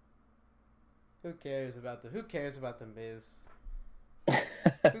 Who cares about the Miz?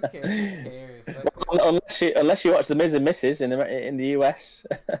 Who cares? Unless you watch The Miz and Mrs. in the US,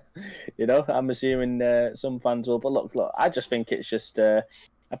 you know, I'm assuming some fans will. But look, I just think it's just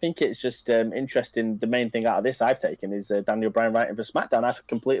interesting. The main thing out of this I've taken is Daniel Bryan writing for SmackDown. I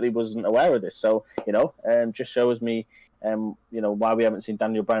completely wasn't aware of this, so you know, just shows me, you know, why we haven't seen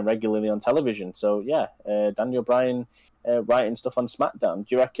Daniel Bryan regularly on television. So yeah, Daniel Bryan. Writing stuff on SmackDown.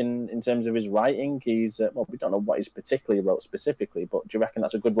 Do you reckon, in terms of his writing, he's well, we don't know what he's particularly wrote specifically, but do you reckon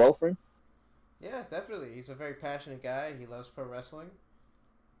that's a good role for him? Yeah, definitely. He's a very passionate guy. He loves pro wrestling.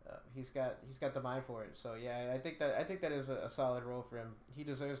 He's got the mind for it. So yeah, I think that is a solid role for him. He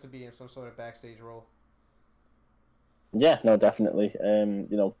deserves to be in some sort of backstage role. Yeah, no, definitely. You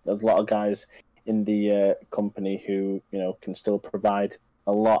know, there's a lot of guys in the company who, you know, can still provide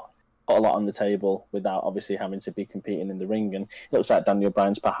a lot on the table without obviously having to be competing in the ring. And it looks like Daniel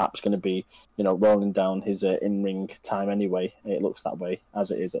Bryan's perhaps going to be, you know, rolling down his in-ring time anyway. It looks that way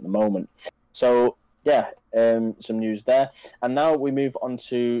as it is at the moment. So yeah, some news there. And now we move on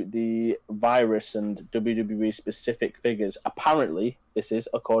to the virus and WWE specific figures. Apparently, this is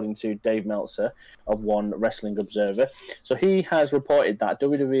according to Dave Meltzer of One Wrestling Observer. So he has reported that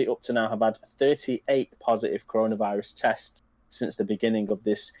WWE up to now have had 38 positive coronavirus tests since the beginning of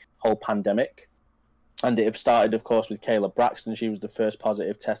this whole pandemic. And it started, of course, with Kayla Braxton. She was the first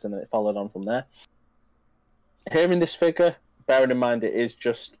positive test, and then it followed on from there. Hearing this figure, bearing in mind it is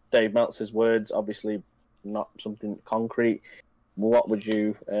just Dave Meltzer's words, obviously not something concrete, what would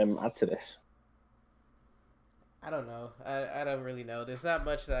you add to this? I don't know. I don't really know. There's not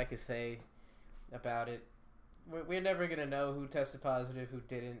much that I could say about it. We're never going to know who tested positive, who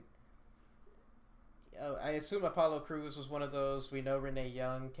didn't. I assume Apollo Crews was one of those. We know Renee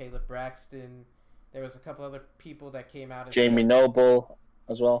Young, Kayla Braxton. There was a couple other people that came out and Jamie Noble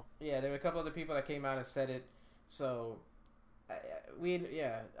as well. Yeah, there were a couple other people that came out and said it. So,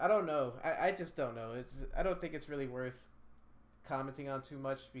 I don't know. I just don't know. I don't think it's really worth commenting on too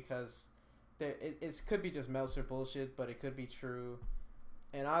much because it could be just Meltzer bullshit, but it could be true.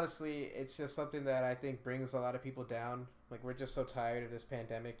 And honestly, it's just something that I think brings a lot of people down. Like, we're just so tired of this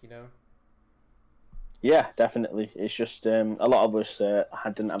pandemic, you know? Yeah, definitely. It's just a lot of us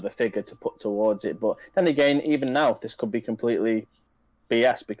didn't have a figure to put towards it. But then again, even now, this could be completely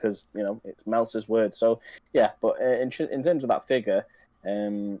BS because, you know, it's Meltzer's word. So, yeah, but in terms of that figure,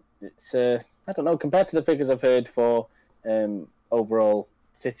 it's, I don't know, compared to the figures I've heard for overall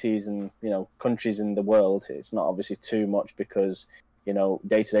cities and, you know, countries in the world, it's not obviously too much because, you know,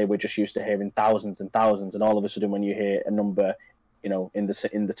 day to day we're just used to hearing thousands and thousands. And all of a sudden when you hear a number, you know, in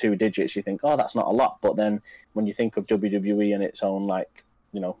the two digits, you think, oh, that's not a lot. But then when you think of WWE and its own, like,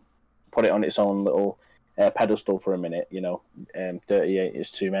 you know, put it on its own little pedestal for a minute, you know, 38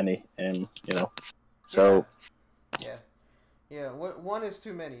 is too many, you know. So yeah, one is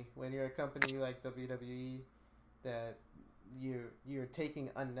too many when you're a company like WWE that you're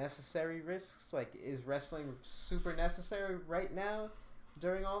taking unnecessary risks. Like, is wrestling super necessary right now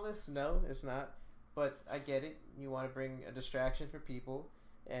during all this? No, it's not. But I get it. You want to bring a distraction for people,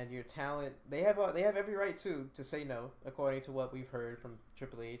 and your talent. They have every right to say no, according to what we've heard from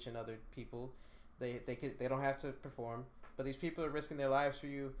Triple H and other people. They don't have to perform, but these people are risking their lives for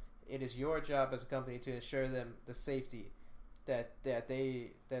you. It is your job as a company to ensure them the safety that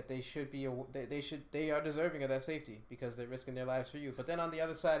they are deserving of that safety because they're risking their lives for you. But then on the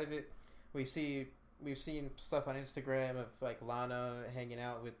other side of it, we've seen stuff on Instagram of like Lana hanging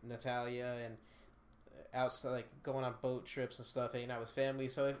out with Natalya and outside, like going on boat trips and stuff, hanging out with family.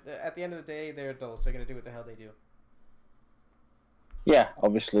 So at the end of the day, they're adults. They're gonna do what the hell they do. Yeah,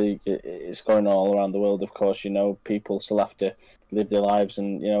 obviously it's going all around the world. Of course, you know, people still have to live their lives,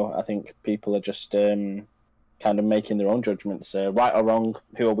 and you know, I think people are just kind of making their own judgments, right or wrong.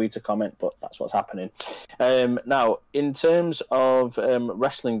 Who are we to comment? But that's what's happening. Now, in terms of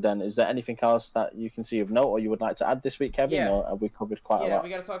wrestling, then, is there anything else that you can see of note, or you would like to add this week, Kevin? Or have we covered quite a lot? Yeah, we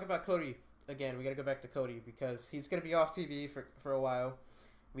got to talk about Cody. Again, we got to go back to Cody because he's going to be off TV for a while.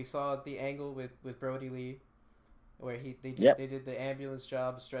 We saw the angle with Brody Lee where they did the ambulance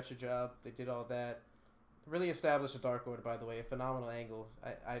job, stretcher job. They did all that. Really established a Dark Order, by the way. A phenomenal angle.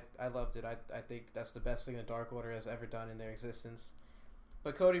 I loved it. I think that's the best thing the Dark Order has ever done in their existence.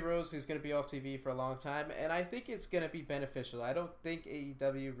 But Cody Rhodes is going to be off TV for a long time, and I think it's going to be beneficial. I don't think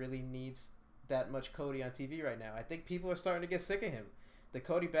AEW really needs that much Cody on TV right now. I think people are starting to get sick of him. The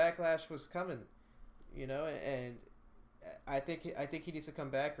Cody backlash was coming. and I think he needs to come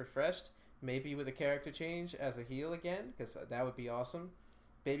back refreshed, maybe with a character change as a heel again, because that would be awesome.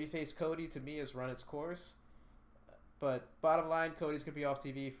 Babyface Cody to me has run its course, but bottom line, Cody's gonna be off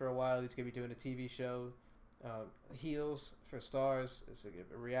TV for a while. He's gonna be doing a TV show. Heels for Stars. It's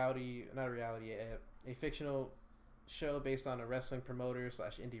a reality, not a reality, a fictional show based on a wrestling promoter /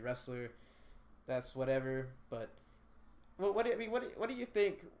 indie wrestler. That's whatever. But what do you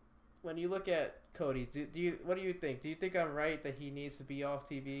think when you look at Cody? What do you think? Do you think I'm right that he needs to be off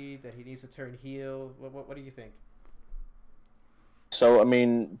TV? That he needs to turn heel? What do you think? So, I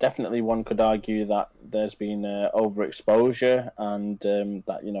mean, definitely one could argue that there's been overexposure and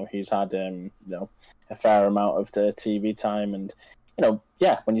that, he's had, a fair amount of the TV time. And,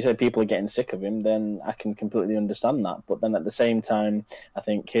 when you say people are getting sick of him, then I can completely understand that. But then at the same time, I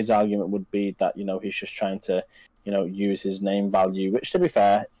think his argument would be that, he's just trying to, use his name value, which, to be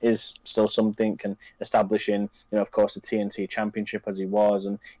fair, is still something, and establishing, of course, the TNT Championship as he was.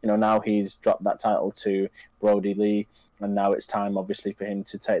 And, now he's dropped that title to Brody Lee. And now it's time, obviously, for him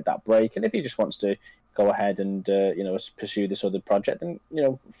to take that break. And if he just wants to go ahead and, pursue this other project, then,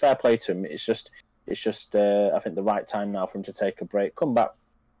 fair play to him. It's just, I think, the right time now for him to take a break, come back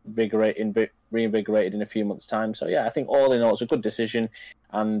reinvigorated in a few months' time. So, yeah, I think all in all, it's a good decision.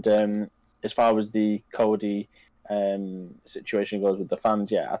 And as far as the Cody situation goes with the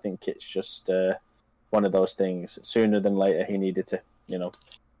fans, yeah, I think it's just one of those things. Sooner than later, he needed to,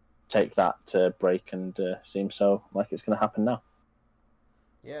 take that break, and seems so like it's going to happen now.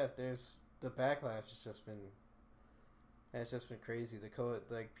 Yeah, there's the backlash has just been crazy.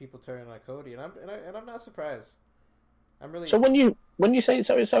 People turning on Cody, and I'm not surprised. I'm really. So when you say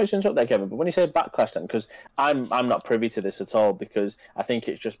sorry to interrupt there, Kevin, but when you say backlash, then, because I'm not privy to this at all, because I think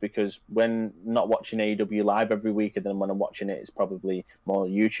it's just because when not watching AEW live every week, and then when I'm watching it, it's probably more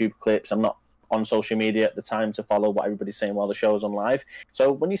YouTube clips. I'm not on social media at the time to follow what everybody's saying while the show's on live.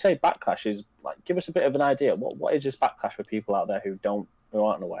 So when you say backlash, is give us a bit of an idea. What is this backlash for people out there who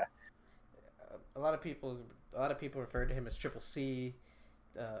aren't aware? A lot of people refer to him as Triple C.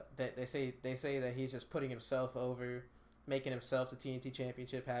 They say that he's just putting himself over, making himself the TNT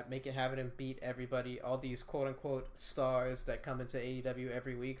Championship, having him beat everybody, all these quote unquote stars that come into AEW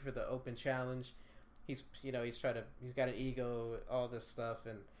every week for the Open Challenge. He's got an ego, all this stuff,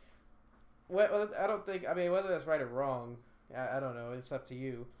 and I don't think. I mean, whether that's right or wrong, I don't know. It's up to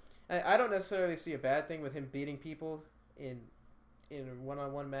you. I don't necessarily see a bad thing with him beating people in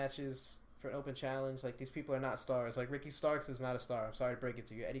one-on-one matches for an Open Challenge. Like, these people are not stars. Like, Ricky Starks is not a star. I'm sorry to break it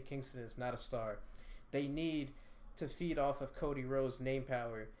to you. Eddie Kingston is not a star. They need to feed off of Cody Rhodes' name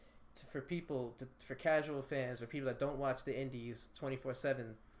power for casual fans or people that don't watch the indies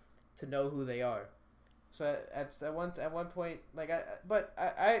 24/7 to know who they are. So at one point,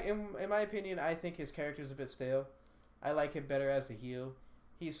 in my opinion, I think his character is a bit stale. I like him better as the heel.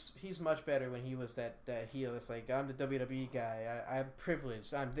 He's much better when he was that heel. It's like, I'm the WWE guy. I'm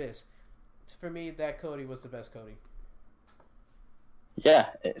privileged. I'm this. For me, that Cody was the best Cody. Yeah,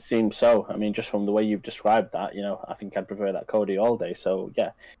 it seems so. I mean, just from the way you've described that, I think I'd prefer that Cody all day. So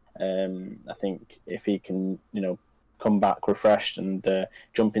yeah, I think if he can, come back refreshed and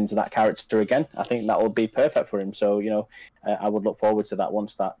jump into that character again, I think that will be perfect for him. So, I would look forward to that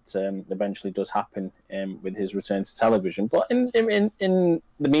once that eventually does happen with his return to television. But in the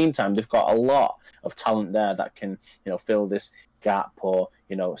meantime, they've got a lot of talent there that can, fill this gap or,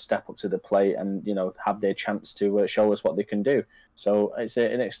 step up to the plate and, have their chance to show us what they can do. So it's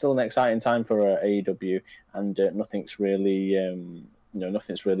still an exciting time for AEW, and nothing's really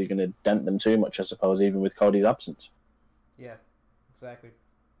going to dent them too much, I suppose, even with Cody's absence. Yeah, exactly.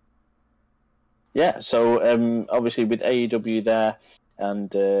 Yeah, so obviously with AEW there,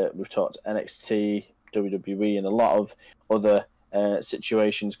 and we've talked NXT, WWE, and a lot of other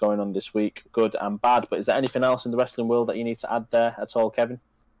situations going on this week, good and bad. But is there anything else in the wrestling world that you need to add there at all, Kevin?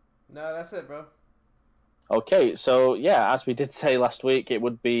 No, that's it, bro. Okay, so yeah, as we did say last week, it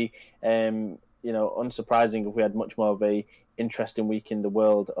would be unsurprising if we had much more of a interesting week in the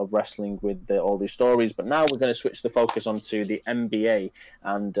world of wrestling with all these stories. But now we're going to switch the focus onto the NBA,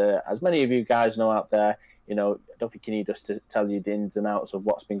 and as many of you guys know out there, I don't think you need us to tell you the ins and outs of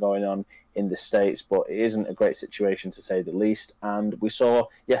what's been going on in the States, but it isn't a great situation to say the least. And we saw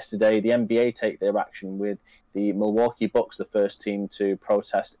yesterday the NBA take their action with the Milwaukee Bucks, the first team to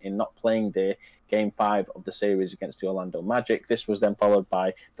protest in not playing their Game 5 of the series against the Orlando Magic. This was then followed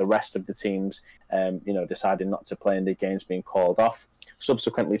by the rest of the teams, deciding not to play in their games being called off.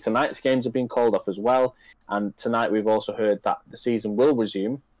 Subsequently, tonight's games have been called off as well. And tonight we've also heard that the season will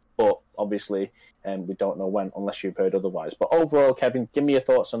resume, but obviously we don't know when unless you've heard otherwise. But overall, Kevin, give me your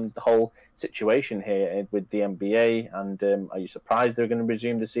thoughts on the whole situation here with the NBA, and are you surprised they're going to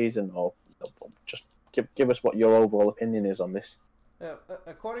resume the season, or just give us what your overall opinion is on this?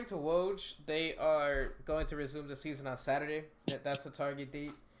 According to Woj, they are going to resume the season on Saturday. That's the target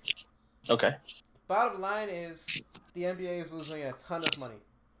date. Okay. Bottom line is the NBA is losing a ton of money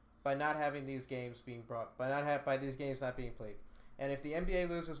by not having these games being brought, by these games not being played. And if the NBA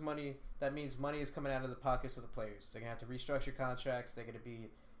loses money, that means money is coming out of the pockets of the players. They're gonna have to restructure contracts.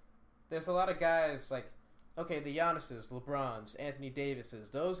 There's a lot of guys like, okay, the Giannis's, LeBrons, Anthony Davis's.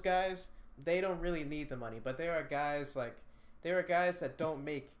 Those guys, they don't really need the money, but there are guys that don't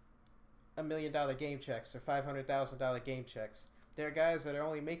make $1 million game checks or $500,000 game checks. There are guys that are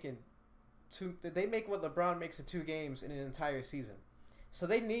only making they make what LeBron makes in 2 games in an entire season. So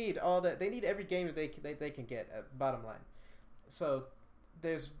they need all that. They need every game that they can get. At bottom line, so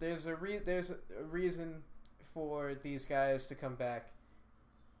there's a reason for these guys to come back.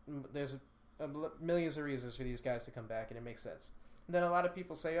 There's millions of reasons for these guys to come back, and it makes sense. And then a lot of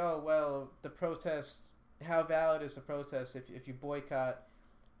people say, "Oh, well, the protest. How valid is the protest if you boycott,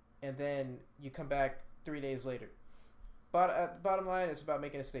 and then you come back 3 days later?" But bottom line, it's about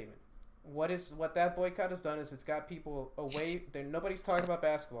making a statement. What that boycott has done is it's got people away. Nobody's talking about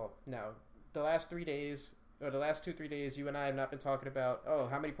basketball now. The last 3 days, or the last 2-3 days, you and I have not been talking about, oh,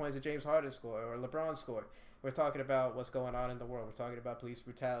 how many points did James Harden score or LeBron score. We're talking about what's going on in the world. We're talking about police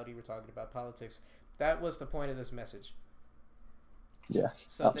brutality. We're talking about politics. That was the point of this message. Yes,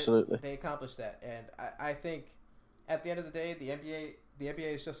 so absolutely. They accomplished that, and I think at the end of the day, the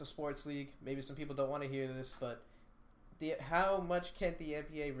NBA is just a sports league. Maybe some people don't want to hear this, but how much can the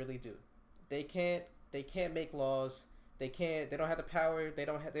NBA really do? They can't make laws. They don't have the power. They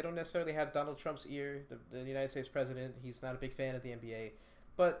don't necessarily have Donald Trump's ear, the United States president. He's not a big fan of the NBA.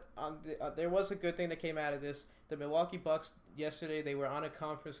 But there was a good thing that came out of this. The Milwaukee Bucks yesterday, they were on a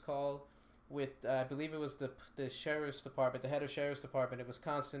conference call with I believe it was the sheriff's department, the head of sheriff's department in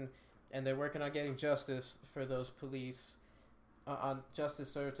Wisconsin, and they're working on getting justice for those police, on justice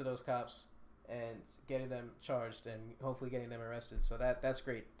served to those cops, and getting them charged and hopefully getting them arrested. So that's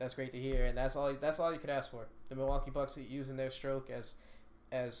great. That's great to hear, and that's all you could ask for. The Milwaukee Bucks are using their stroke as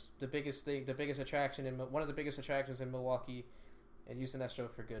the biggest thing, the biggest attraction, and one of the biggest attractions in Milwaukee, and using that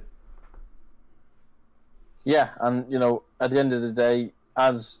stroke for good. Yeah, and at the end of the day,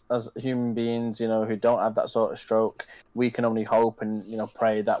 as human beings, who don't have that sort of stroke, we can only hope and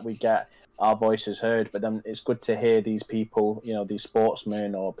pray that we get our voices heard. But then it's good to hear these people, these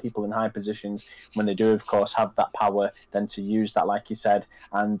sportsmen or people in high positions, when they do, of course, have that power, then to use that, like you said,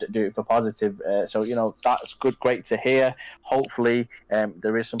 and do it for positive. So that's great to hear. Hopefully,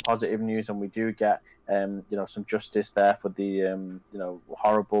 there is some positive news, and we do get some justice there for the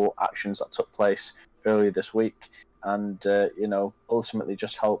horrible actions that took place earlier this week. And ultimately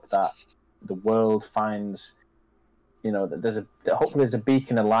just hope that the world finds that hopefully there's a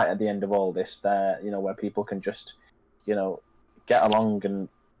beacon of light at the end of all this there, where people can just get along and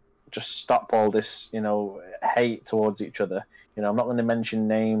just stop all this hate towards each other. I'm not going to mention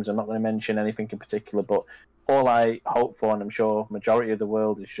names, I'm not going to mention anything in particular, but all I hope for, and I'm sure majority of the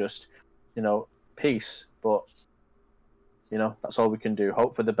world, is just peace. But that's all we can do.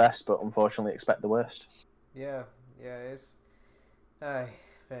 Hope for the best, but unfortunately expect the worst. Yeah, it's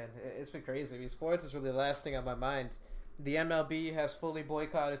been crazy. I mean, sports is really the last thing on my mind. The MLB has fully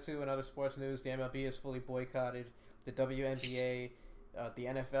boycotted too. In other sports news, the MLB is fully boycotted. The WNBA, the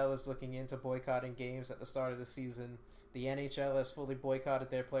NFL is looking into boycotting games at the start of the season. The NHL has fully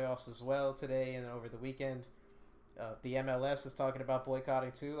boycotted their playoffs as well today and over the weekend. The MLS is talking about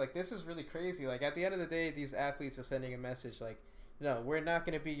boycotting too. Like, this is really crazy. Like, at the end of the day, these athletes are sending a message like, no, we're not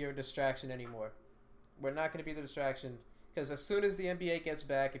going to be your distraction anymore. We're not going to be the distraction, because as soon as the NBA gets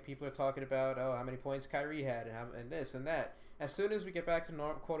back and people are talking about, oh, how many points Kyrie had and this and that, as soon as we get back to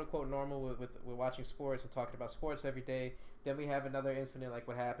quote-unquote normal with watching sports and talking about sports every day, then we have another incident like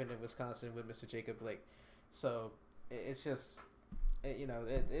what happened in Wisconsin with Mr. Jacob Blake. So it's just,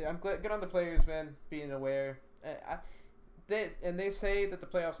 I'm good on the players, man, being aware. They say that the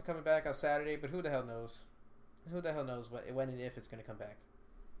playoffs are coming back on Saturday, but who the hell knows? Who the hell knows when and if it's going to come back?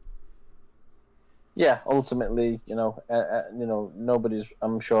 Yeah, ultimately, nobody's,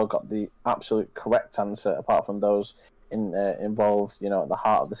 I'm sure, got the absolute correct answer apart from those involved, at the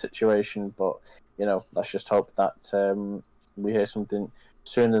heart of the situation. But let's just hope that we hear something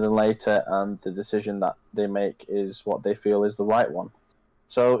sooner than later, and the decision that they make is what they feel is the right one.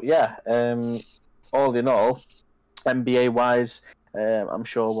 So yeah, all in all, NBA wise, I'm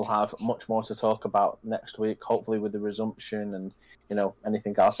sure we'll have much more to talk about next week, hopefully with the resumption and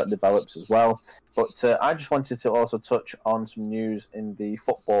anything else that develops as well. But I just wanted to also touch on some news in the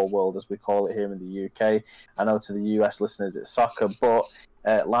football world, as we call it here in the UK. I know to the US listeners it's soccer, but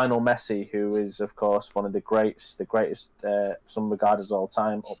Lionel Messi, who is of course one of the greatest, some regarded as all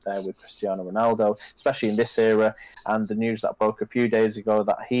time, up there with Cristiano Ronaldo, especially in this era. And the news that broke a few days ago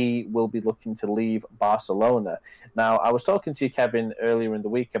that he will be looking to leave Barcelona. Now, I was talking to you, Kevin, earlier in the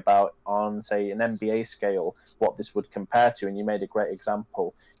week about, on, say, an NBA scale, what this would compare to, and you made a great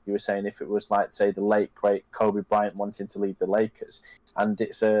example. You were saying if it was like, say, the late, great Kobe Bryant wanting to leave the Lakers. And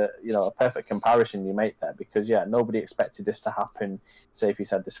it's a perfect comparison you make there because, yeah, nobody expected this to happen, say, if you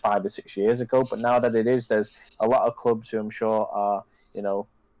said this 5 or 6 years ago. But now that it is, there's a lot of clubs who I'm sure are,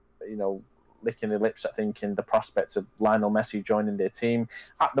 licking their lips at thinking the prospects of Lionel Messi joining their team.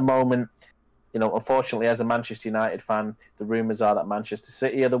 At the moment, unfortunately, as a Manchester United fan, the rumours are that Manchester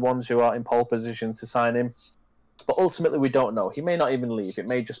City are the ones who are in pole position to sign him. But ultimately, we don't know. He may not even leave. It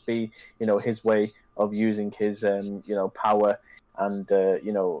may just be, his way of using his, power and,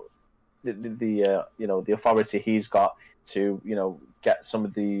 the authority he's got to, get some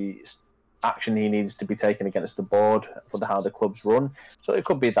of the action he needs to be taken against the board for how the clubs run. So it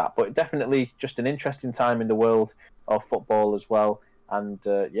could be that, but definitely just an interesting time in the world of football as well. And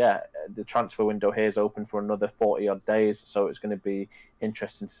the transfer window here is open for another 40 odd days, so it's going to be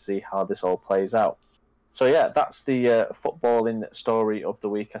interesting to see how this all plays out. So yeah, that's the footballing story of the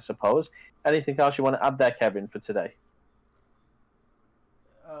week, I suppose. Anything else you want to add there, Kevin, for today?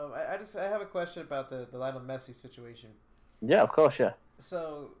 I have a question about the Lionel Messi situation. Yeah, of course, yeah.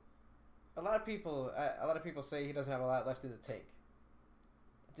 So a lot of people say he doesn't have a lot left in the tank.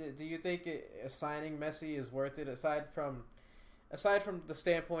 Do you think signing Messi is worth it aside from the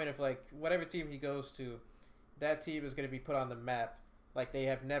standpoint of like whatever team he goes to, that team is going to be put on the map like they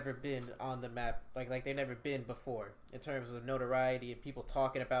have never been on the map, like they've never been before in terms of notoriety and people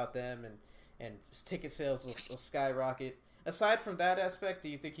talking about them and ticket sales will skyrocket. Aside from that aspect, do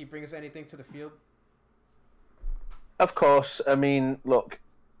you think he brings anything to the field? Of course. I mean, look,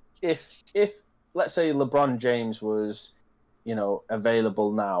 if let's say LeBron James was,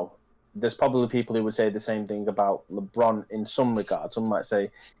 available now, there's probably people who would say the same thing about LeBron in some regard. Some might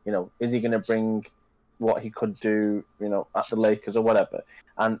say, is he going to bring what he could do, at the Lakers or whatever?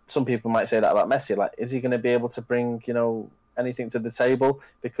 And some people might say that about Messi. Like, is he going to be able to bring, anything to the table?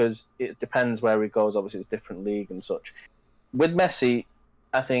 Because it depends where he goes. Obviously, it's a different league and such. With Messi,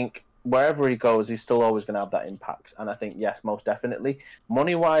 I think wherever he goes, he's still always going to have that impact. And I think, yes, most definitely.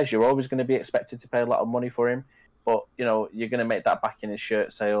 Money-wise, you're always going to be expected to pay a lot of money for him. But, you're going to make that back in his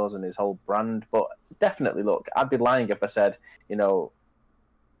shirt sales and his whole brand. But definitely, look, I'd be lying if I said,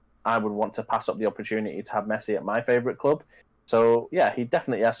 I would want to pass up the opportunity to have Messi at my favourite club. So, yeah, he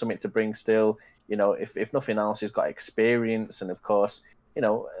definitely has something to bring still. If nothing else, he's got experience. And, of course,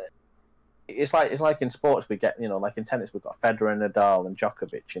 it's like in sports we get, like in tennis we've got Federer and Nadal and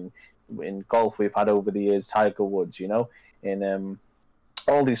Djokovic, and in golf we've had over the years Tiger Woods, in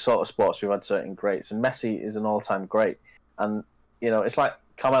all these sort of sports we've had certain greats, and Messi is an all-time great. And it's like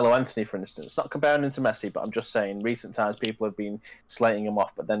Carmelo Anthony, for instance, not comparing him to Messi, but I'm just saying recent times people have been slating him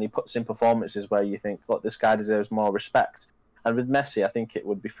off, but then he puts in performances where you think, look, this guy deserves more respect. And with Messi, I think it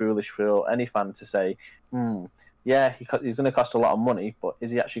would be foolish for any fan to say, yeah, he's going to cost a lot of money, but is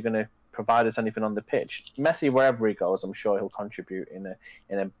he actually going to provide us anything on the pitch? Messi, wherever he goes, I'm sure he'll contribute in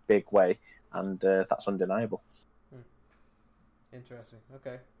a big way, and that's undeniable. Interesting.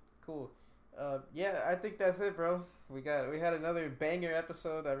 Okay, cool. Yeah, I think that's it, bro. We had another banger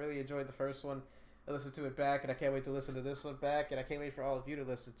episode. I really enjoyed the first one. I listened to it back, and I can't wait to listen to this one back, and I can't wait for all of you to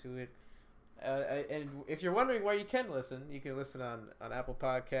listen to it. And if you're wondering where you can listen on Apple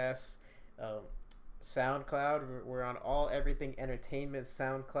Podcasts, SoundCloud. We're on All Everything Entertainment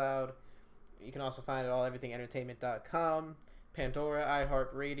SoundCloud. You can also find it at alleverythingentertainment.com, Pandora,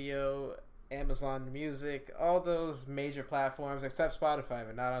 iHeartRadio, Amazon Music, all those major platforms except Spotify.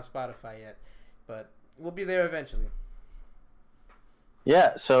 We're not on Spotify yet, but we'll be there eventually.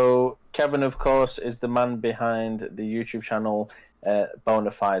 Yeah, so Kevin, of course, is the man behind the YouTube channel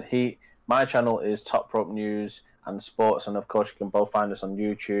Bonafide Heat. My channel is Top Rope News and Sports, and of course you can both find us on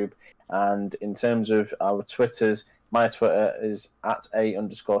YouTube. And in terms of our Twitters, my Twitter is at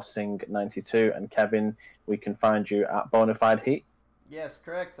 @A_Sing92, and Kevin, we can find you at Bonafide Heat. Yes,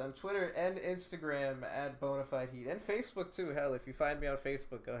 correct. On Twitter and Instagram at Bonafide Heat, and Facebook too. Hell, if you find me on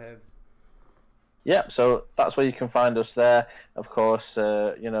Facebook, go ahead. Yeah, so that's where you can find us there. Of course,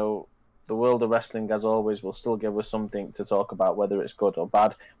 the the world of wrestling, as always, will still give us something to talk about, whether it's good or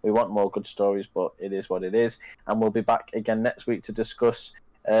bad. We want more good stories, but it is what it is. And we'll be back again next week to discuss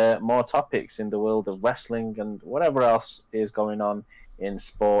more topics in the world of wrestling and whatever else is going on in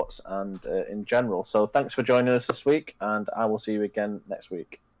sports and in general. So thanks for joining us this week, and I will see you again next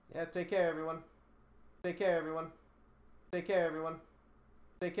week. Yeah, take care, everyone. Take care, everyone. Take care, everyone.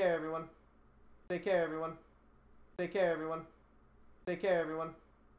 Take care, everyone. Take care, everyone. Take care, everyone. Take care, everyone.